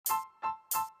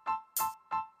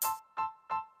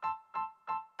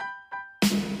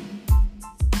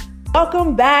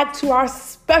Welcome back to our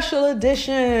special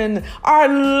edition, our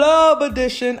love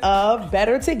edition of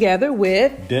Better Together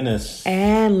with Dennis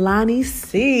and Loni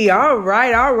C. All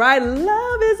right.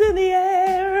 Love is in the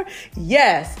air.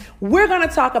 Yes, we're going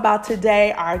to talk about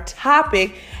today. Our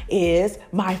topic is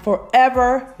my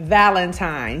forever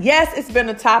Valentine. Yes, it's been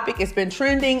a topic. It's been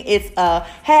trending. It's a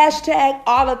hashtag,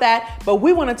 all of that. But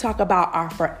we want to talk about our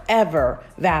forever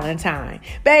Valentine.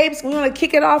 Babes, we want to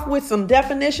kick it off with some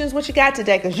definitions. What you got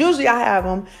today? Because usually I have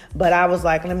them, but I was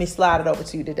like, let me slide it over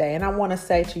to you today. And I want to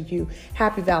say to you,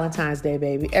 happy Valentine's Day,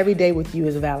 baby. Every day with you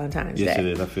is a Valentine's Day. Yes, it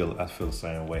is. I feel the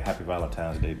same way. Happy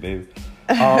Valentine's Day, baby.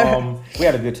 We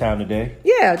had a good time today.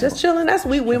 Yeah, just chilling.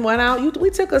 We went out. We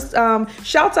took us.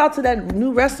 Shouts out to that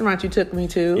new restaurant you took me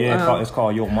to. Yeah, it's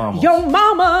called Your Mama. Your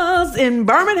Mama's in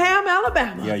Birmingham,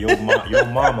 Alabama. Yeah, Your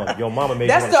Mama made.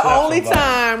 That's the only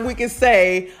time we can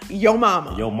say Your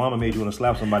Mama. Your Mama made you want to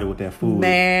slap somebody with that food.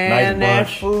 Man, nice brunch,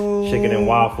 that food. Chicken and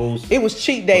waffles. It was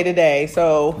cheat day today,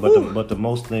 so. But the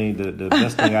best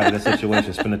thing out of that situation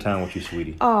is spending time with you,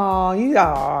 sweetie. Oh,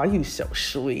 you so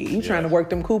sweet. You trying to work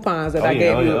them coupons that I gave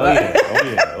you. Oh yeah.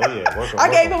 I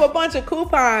gave him a bunch of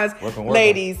coupons,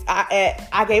 ladies.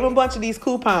 I gave him a bunch of these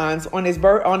coupons on his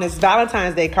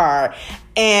Valentine's Day card,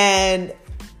 and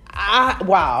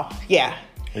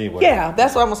Anyway, yeah,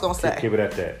 that's what I was gonna say. Keep it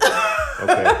at that.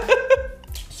 Okay.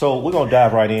 So we're gonna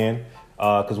dive right in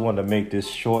because we wanted to make this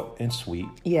short and sweet.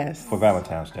 Yes. For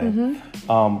Valentine's Day.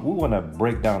 Mm-hmm. We want to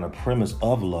break down the premise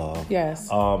of love. Yes.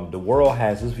 The world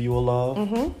has this view of love,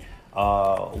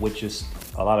 which is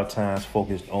a lot of times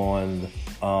focused on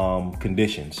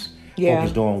conditions. Yeah.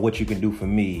 Focused on what you can do for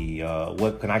me.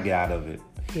 What can I get out of it?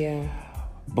 Yeah.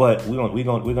 But we're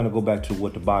gonna go back to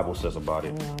what the Bible says about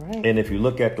it. All right. And if you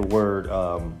look at the word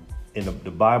in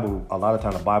the Bible, a lot of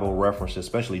times the Bible references,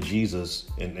 especially Jesus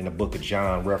in the book of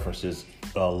John, references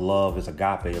love is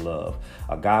agape love.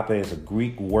 Agape is a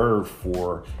Greek word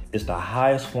it's the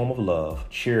highest form of love,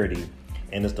 charity,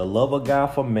 and it's the love of God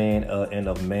for man and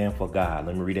of man for God.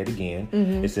 Let me read that again.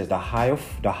 Mm-hmm. It says the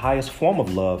highest form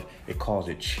of love. It calls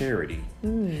it charity,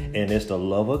 and it's the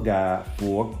love of God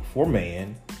for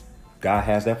man. God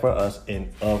has that for us,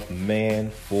 and of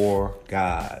man for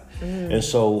God. And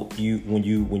so when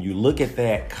you look at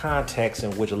that context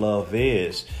in which love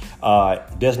is,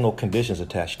 there's no conditions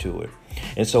attached to it.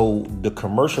 And so the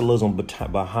commercialism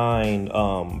behind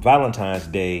Valentine's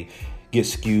Day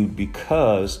gets skewed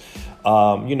because,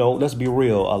 let's be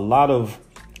real. A lot of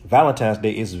Valentine's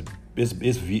Day is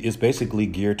basically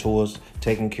geared towards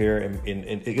taking care, and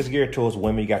it's geared towards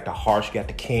women. You got the hearts, you got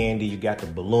the candy, you got the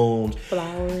balloons,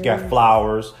 flowers. You got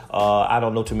flowers. I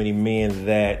don't know too many men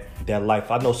that like.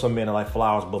 I know some men that like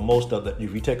flowers, but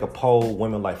if you take a poll,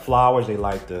 women like flowers. They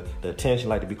like the attention,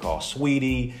 like to be called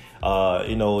sweetie.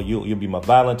 You'll be my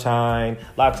Valentine.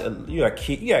 You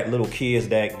got little kids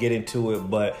that get into it,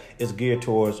 but it's geared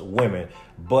towards women.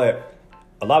 But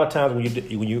a lot of times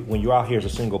when you're out here as a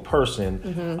single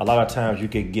person, a lot of times you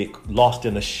can get lost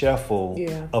in the shuffle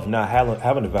of not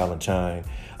having a Valentine.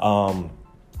 And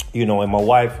my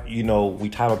wife, we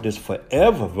titled this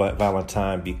Forever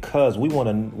Valentine because we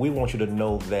want you to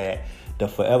know that the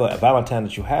forever Valentine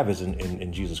that you have is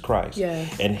in Jesus Christ.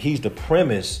 Yes. And he's the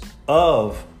premise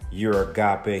of your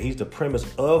agape. He's the premise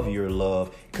of your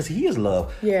love because he is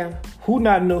love. Yeah. Who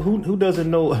doesn't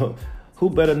know? Who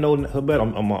better know?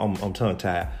 I'm tongue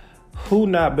tied. Who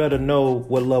not better know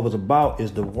what love is about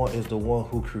is the one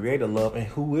who created love and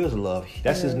who is love.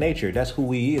 That's his nature. That's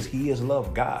who he is. He is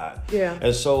love, God. Yeah.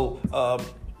 And so,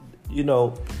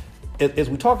 as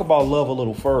we talk about love a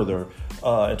little further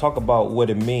and talk about what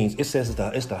it means, it says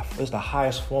it's the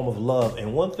highest form of love.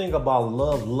 And one thing about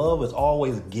love is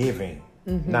always giving,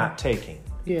 not taking.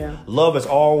 Yeah. Love is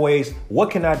always, what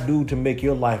can I do to make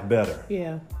your life better?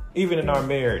 Yeah. Even in our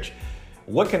marriage.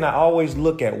 What can I always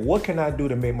look at? What can I do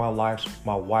to make my wife's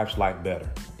life better?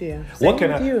 Yeah. What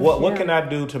can I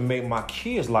do to make my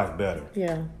kids' life better?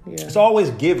 Yeah. Yeah. It's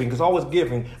always giving.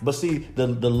 But see,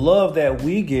 the love that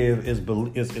we give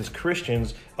is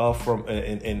Christians from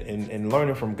and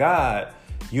learning from God.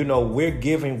 We're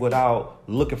giving without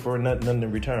looking for nothing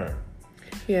in return.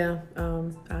 Yeah.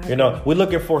 We're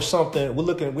looking for something.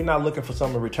 We're not looking for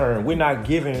something in return. We're not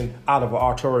giving out of an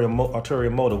ulterior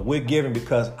motive. We're giving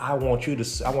because I want to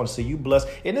see you blessed.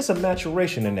 And it's a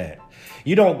maturation in that.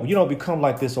 You don't become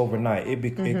like this overnight.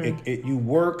 You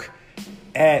work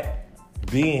at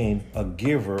being a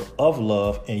giver of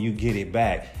love and you get it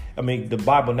back. I mean, the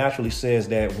Bible naturally says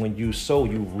that when you sow,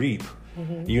 you reap.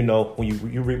 You know, when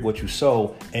you reap what you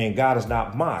sow, and God is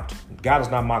not mocked. God is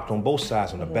not mocked on both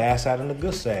sides, on the bad side and the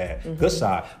good side.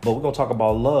 But we're gonna talk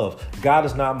about love. God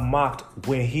is not mocked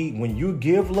when you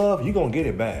give love, you're gonna get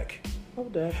it back. Oh,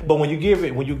 definitely. But when you give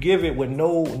it with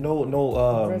no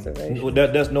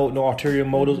there's no ulterior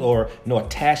motives or no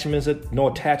attachments.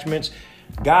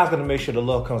 God's gonna make sure the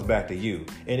love comes back to you.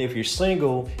 And if you're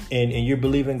single and you're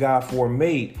believing God for a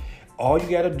mate, all you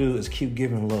got to do is keep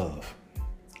giving love.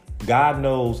 God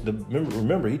knows.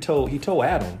 Remember, he told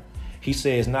Adam. He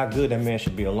said it's not good that man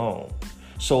should be alone.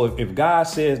 So if God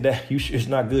says that it's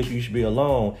not good, you should be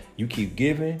alone, you keep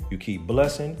giving, you keep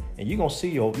blessing, and you're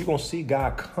gonna see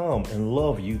God come and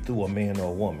love you through a man or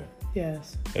a woman.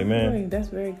 Yes. Amen. That's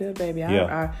very good, baby.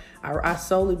 Yeah. I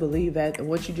solely believe that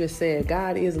what you just said,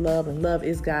 God is love and love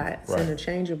is God. It's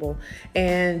interchangeable.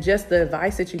 And just the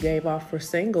advice that you gave off for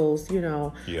singles,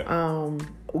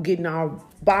 getting all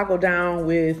boggled down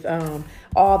with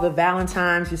all the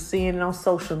Valentines you're seeing it on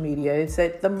social media. It's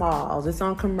at the malls. It's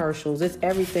on commercials. It's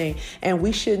everything. And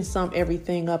we shouldn't sum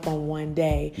everything up on one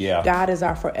day. Yeah. God is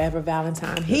our forever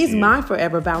Valentine. He's my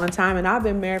forever Valentine. And I've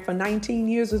been married for 19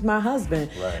 years with my husband,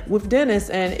 with Dennis.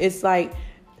 And it's like,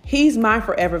 he's my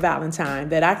forever Valentine,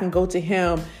 that I can go to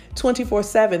him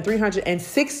 24/7,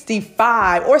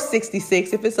 365 or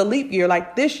 66 if it's a leap year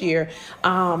like this year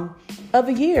of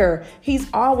the year. He's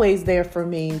always there for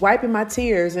me, wiping my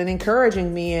tears and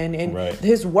encouraging me, and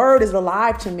his word is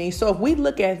alive to me. So if we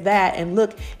look at that and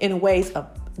look in ways of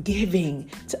giving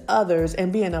to others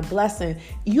and being a blessing,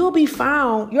 you'll be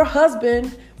found. Your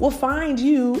husband will find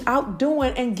you out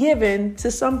doing and giving to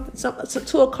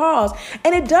to a cause.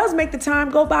 And it does make the time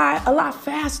go by a lot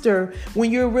faster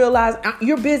when you realize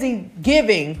you're busy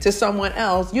giving to someone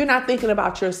else. You're not thinking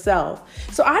about yourself.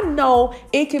 So I know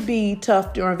it could be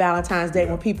tough during Valentine's Day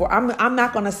when people, I'm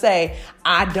not going to say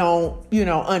I don't,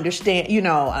 understand,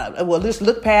 well, just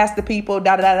look past the people,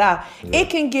 It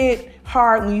can get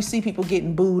hard when you see people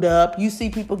getting booed up. You see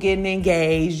people getting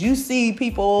engaged. You see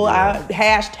people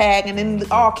hashtagging and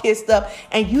all kissed up,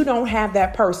 and you don't have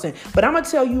that person. But I'm going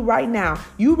to tell you right now,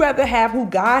 you rather have who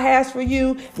God has for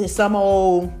you than some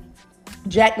old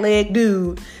jackleg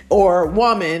dude or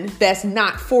woman that's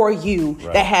not for you,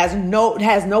 that has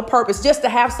no purpose, just to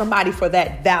have somebody for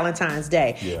that Valentine's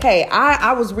Day. Hey,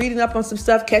 I was reading up on some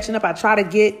stuff, catching up. I try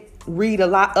to read a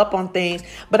lot up on things,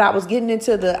 but I was getting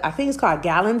into I think it's called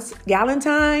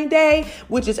Valentine Day,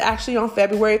 which is actually on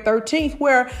February 13th,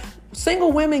 where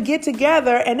single women get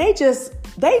together and they just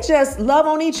love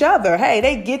on each other. Hey,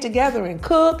 they get together and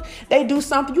cook. They do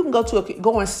something. You can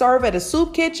go and serve at a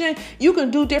soup kitchen. You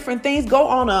can do different things. Go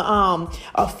on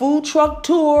a food truck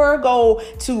tour. Go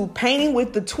to painting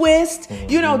with the twist.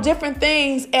 Different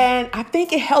things. And I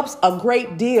think it helps a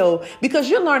great deal because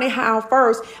you're learning how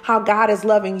God is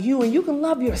loving you, and you can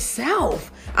love yourself.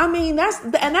 I mean,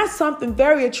 that's something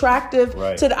very attractive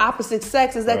to the opposite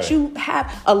sex, is that you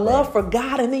have a love for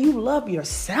God, and then you love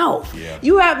yourself.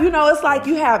 You have, it's like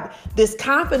you have this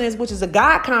confidence, which is a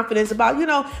God confidence about,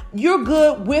 you're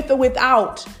good with or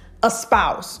without a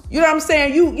spouse. You know what I'm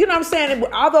saying? You know what I'm saying?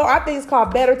 Although I think it's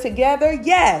called better together.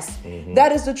 Yes,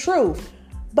 that is the truth.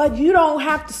 But you don't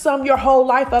have to sum your whole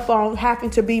life up on having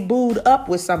to be booed up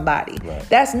with somebody.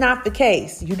 That's not the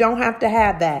case. You don't have to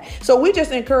have that. So we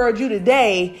just encourage you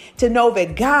today to know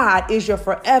that God is your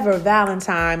forever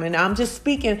Valentine. And I'm just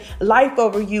speaking life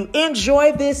over you.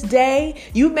 Enjoy this day.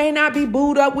 You may not be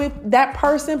booed up with that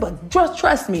person, but just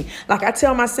trust me. Like I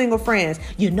tell my single friends,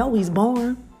 he's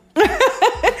born.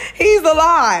 He's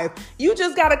alive. You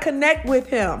just got to connect with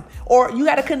him, or you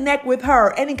got to connect with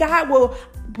her, and God will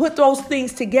put those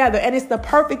things together, and it's the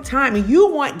perfect timing.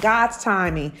 You want God's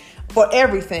timing for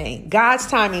everything. God's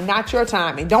timing, not your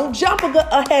timing. Don't jump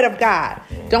ahead of God.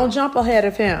 Don't jump ahead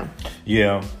of him.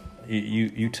 Yeah,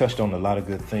 you touched on a lot of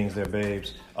good things there,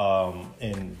 babes.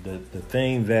 And the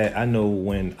thing that I know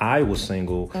when I was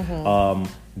single,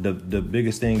 the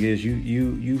biggest thing is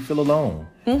you feel alone,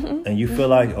 and you feel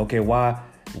like, okay,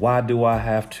 why do I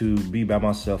have to be by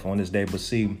myself on this day? But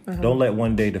see, don't let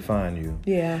one day define you.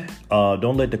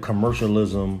 Don't let the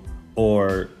commercialism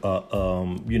don't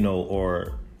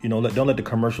let the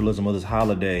commercialism of this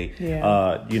holiday,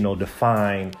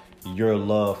 define your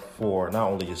love for not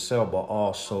only yourself, but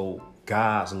also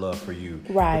God's love for you.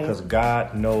 Because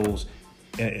God knows,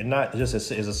 and not just as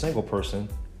a single person,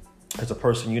 as a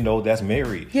person, that's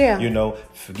married,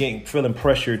 feeling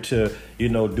pressure to,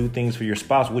 do things for your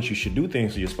spouse, which you should do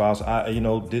things for your spouse.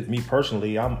 Me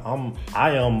personally, I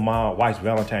am my wife's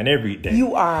Valentine every day.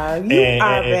 You are,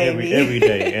 baby. every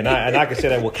day. And I can say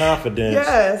that with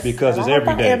confidence, because it's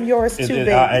every day. I am yours too, baby.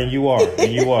 And you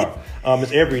are.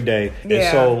 It's every day.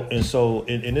 Yeah. And so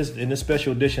in this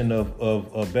special edition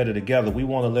of Better Together, we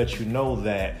want to let you know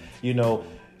that,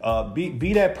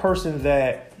 be that person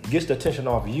that gets the attention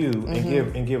off you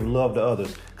and give love to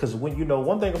others. Because when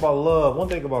one thing about love, one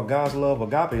thing about God's love,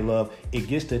 agape love, it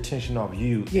gets the attention off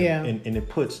you. Yeah. And it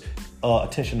puts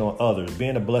attention on others,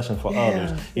 being a blessing for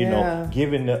others,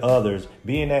 giving to others,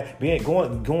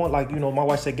 going like, my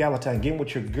wife said, Valentine, get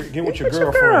with your girlfriend. Get with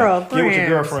your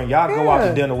girlfriend. Y'all go out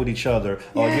to dinner with each other,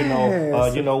 or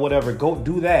whatever. Go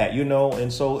do that,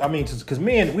 And so, I mean, because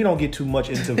men, we don't get too much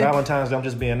into Valentine's Day. I'm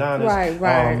just being honest,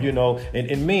 right.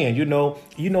 And men,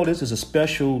 this is a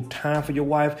special time for your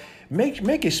wife.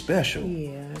 Make it special.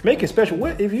 Yeah. Make it special.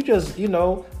 What if you just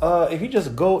if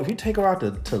you take her out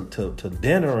to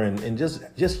dinner and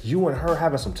just you and her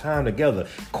having some time together.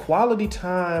 Quality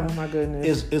time, oh my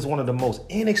goodness, is one of the most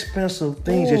inexpensive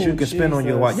things that you can spend on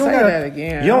your wife. Say that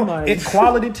again.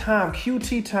 Quality time,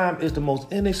 QT time is the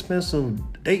most inexpensive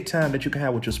date time that you can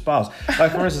have with your spouse.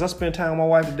 Like, for instance, I spent time with my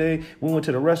wife today. We went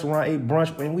to the restaurant, ate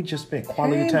brunch, and we just spent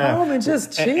quality time. Home and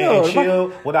just chill. And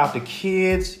chill without the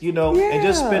kids, and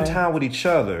just spend time with each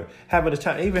other. Having the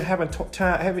time, even having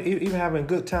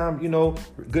good time,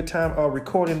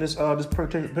 recording this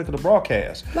particular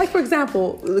broadcast. Like, for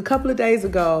example, a couple of days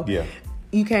ago,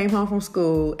 you came home from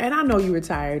school, and I know you were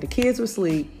tired. The kids were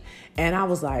asleep. And I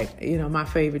was like, my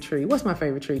favorite treat. What's my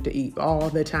favorite treat to eat all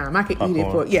the time? I could eat it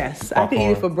I could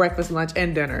eat it for breakfast, lunch,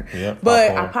 and dinner. Yep, but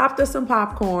popcorn. I popped us some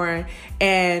popcorn,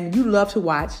 and you love to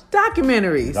watch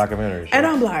documentaries. And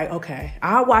I'm like, okay,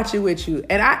 I'll watch it with you.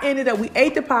 And we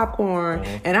ate the popcorn,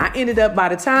 and I ended up, by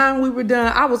the time we were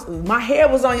done, my head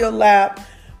was on your lap.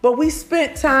 But we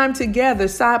spent time together,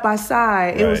 side by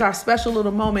side. Right. It was our special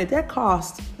little moment. That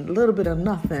cost a little bit of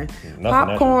nothing.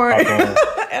 Popcorn.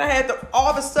 And I had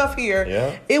all the stuff here.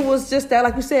 Yeah. It was just that,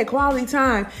 like you said, quality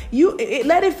time.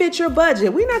 Let it fit your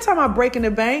budget. We're not talking about breaking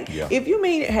the bank. Yeah. If you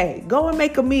mean, hey, go and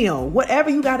make a meal. Whatever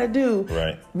you got to do.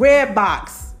 Right.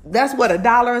 Redbox. That's what,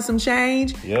 $1 and some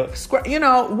change. Yep.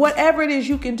 Whatever it is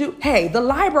you can do. Hey, the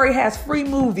library has free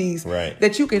movies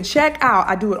that you can check out.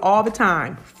 I do it all the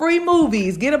time. Free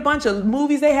movies. Get a bunch of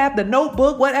movies they have, The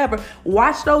Notebook, whatever.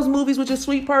 Watch those movies with your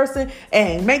sweet person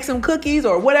and make some cookies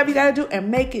or whatever you got to do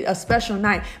and make it a special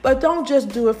night. But don't just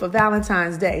do it for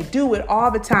Valentine's Day. Do it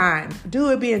all the time. Do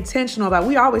it. Be intentional about it.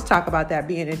 We always talk about that,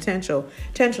 being intentional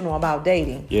about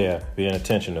dating. Yeah, being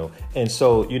intentional. And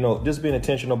so, just being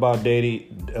intentional about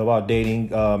dating,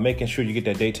 making sure you get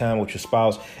that daytime with your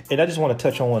spouse. And I just want to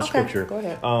touch on one scripture. Go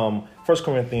ahead. 1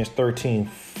 Corinthians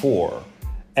 13:4.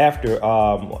 After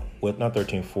not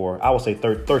 13:4, I would say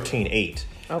 13:8.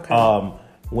 Okay.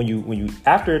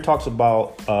 After it talks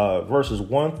about verses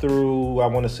 1 through, I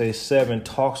want to say 7,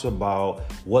 talks about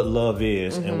what love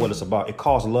is and what it's about. It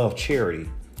calls love charity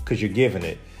because you're giving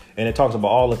it, and it talks about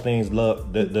all the things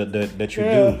love that you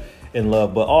do in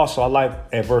love. But also, I like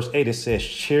at verse 8, it says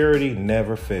charity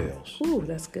never fails. Ooh,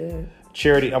 that's good.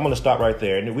 Charity, I'm going to stop right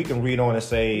there. And we can read on and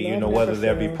say, whether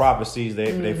there be prophecies,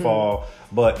 they fall.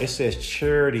 But it says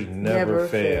charity never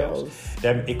fails.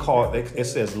 It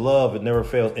says love, it never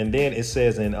fails. And then it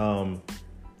says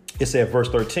verse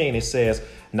 13, it says,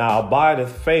 now abide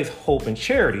of faith, hope, and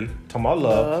charity. Talking about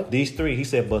love. These three, he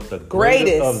said, but the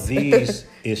greatest of these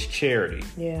is charity.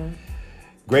 Yeah.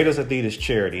 Greatest of these is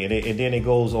charity. And then it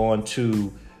goes on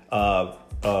to 1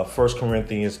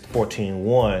 Corinthians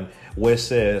 14:1, where it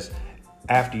says,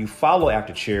 after you follow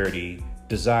after charity,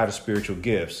 desire the spiritual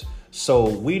gifts. So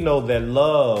we know that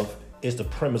love is the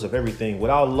premise of everything.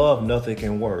 Without love, nothing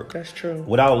can work. That's true.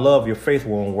 Without love, your faith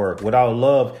won't work. Without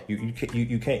love, you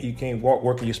can't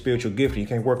work in your spiritual gift. You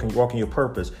can't walk in your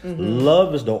purpose.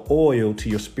 Love is the oil to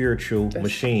your spiritual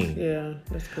machine. Yeah,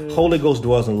 that's good. Holy Ghost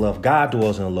dwells in love. God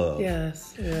dwells in love.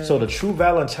 Yes. So the true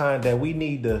Valentine that we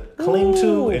need to cling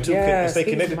to and to stay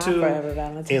connected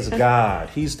to is God.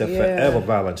 He's the forever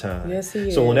Valentine. Yes, he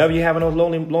is. So whenever you're having those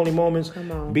lonely moments,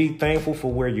 be thankful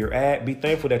for where you're at. Be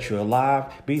thankful that you're alive.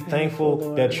 Be thankful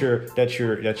that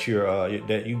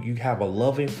you have a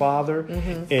loving Father,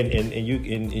 and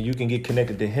you can get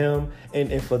connected to Him.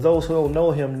 And for those who don't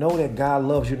know Him, know that God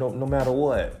loves you no matter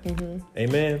what.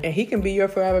 Amen. And He can be your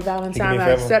forever Valentine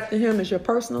by accepting Him as your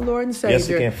personal Lord and Savior. Yes,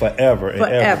 He can forever and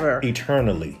ever,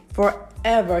 eternally.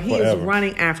 Forever. He is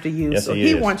running after you. Yes, so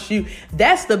He wants you.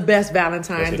 That's the best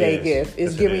Valentine's Day gift,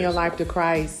 is giving your life to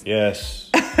Christ. Yes.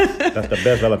 That's the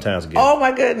best Valentine's gift. Oh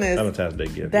my goodness. Valentine's Day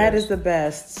gift. That is the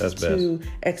best. That's to best.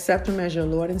 accept him as your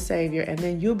Lord and Savior, and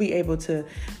then you'll be able to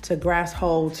grasp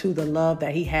hold to the love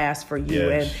that he has for you.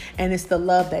 Yes. And it's the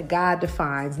love that God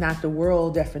defines, not the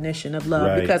world definition of love.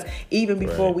 Right. Because even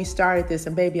before we started this,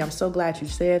 and baby, I'm so glad you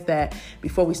said that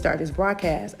before we start this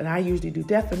broadcast, and I usually do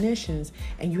definitions,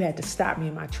 and you had to stop me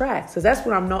in my tracks. Because that's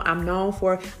what I'm known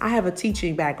for. I have a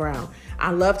teaching background.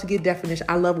 I love to get definition.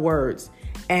 I love words.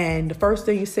 And the first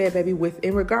thing you said, baby,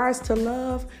 in regards to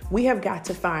love, we have got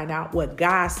to find out what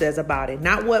God says about it,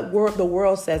 not what the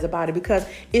world says about it, because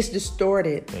it's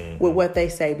distorted with what they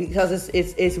say, because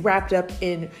it's wrapped up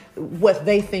in what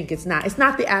they think it's not. It's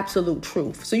not the absolute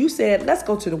truth. So you said, let's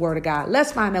go to the Word of God.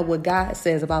 Let's find out what God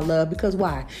says about love. Because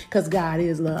why? Because God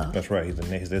is love. That's right.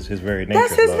 That's his very nature.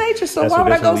 That's his nature. So why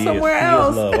would I go somewhere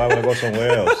else? Why would I go somewhere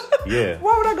else? Yeah.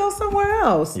 Why would I go somewhere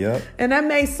else? Yep. And that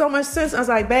made so much sense. I was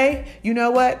like, babe, you know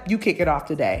what? You kick it off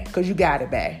today because you got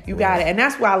it, babe. You got it. And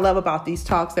that's what I love about these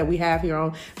talks that we have here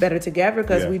on Better Together,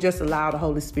 because we just allow the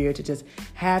Holy Spirit to just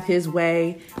have his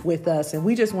way with us. And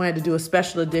we just wanted to do a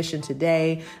special edition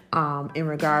today in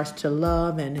regards to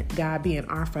love and God being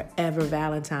our forever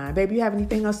Valentine. Baby, you have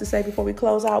anything else to say before we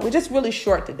close out? We're just really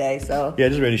short today, so. Yeah,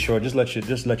 just really short. Just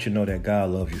let you know that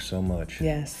God loves you so much.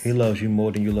 Yes. He loves you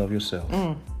more than you love yourself.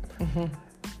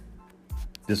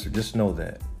 Just know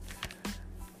that.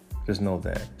 Just know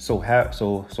that. So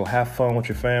have fun with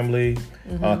your family.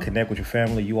 Connect with your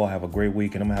family. You all have a great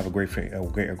week, and I'm gonna have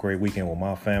a great weekend with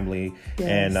my family.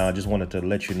 Yes. And just wanted to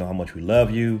let you know how much we love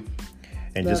you,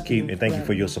 and just keep and thank you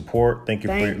for your support. Thank you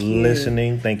for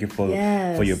listening. Thank you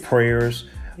for your prayers.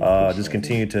 Just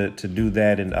continue to do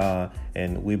that,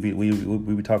 and we'll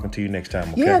be talking to you next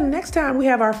time. Okay? Yeah, next time we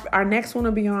have our next one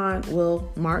will be on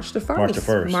March the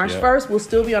 1st. March 1st. We'll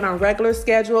still be on our regular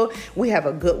schedule. We have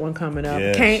a good one coming up.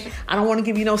 Yes. I don't want to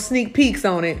give you no sneak peeks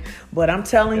on it, but I'm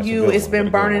telling you, it's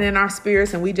been burning in our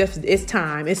spirits, and it's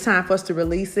time. It's time for us to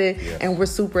release it, and we're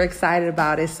super excited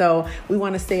about it. So we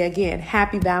want to say again,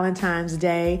 happy Valentine's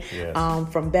Day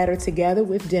from Better Together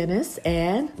with Dennis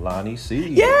and Loni C.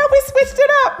 Yeah, we switched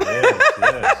it up.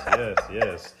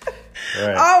 Yes.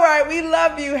 Right. All right. We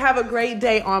love you. Have a great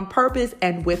day on purpose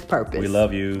and with purpose. We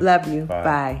love you. Love you. Bye.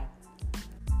 Bye.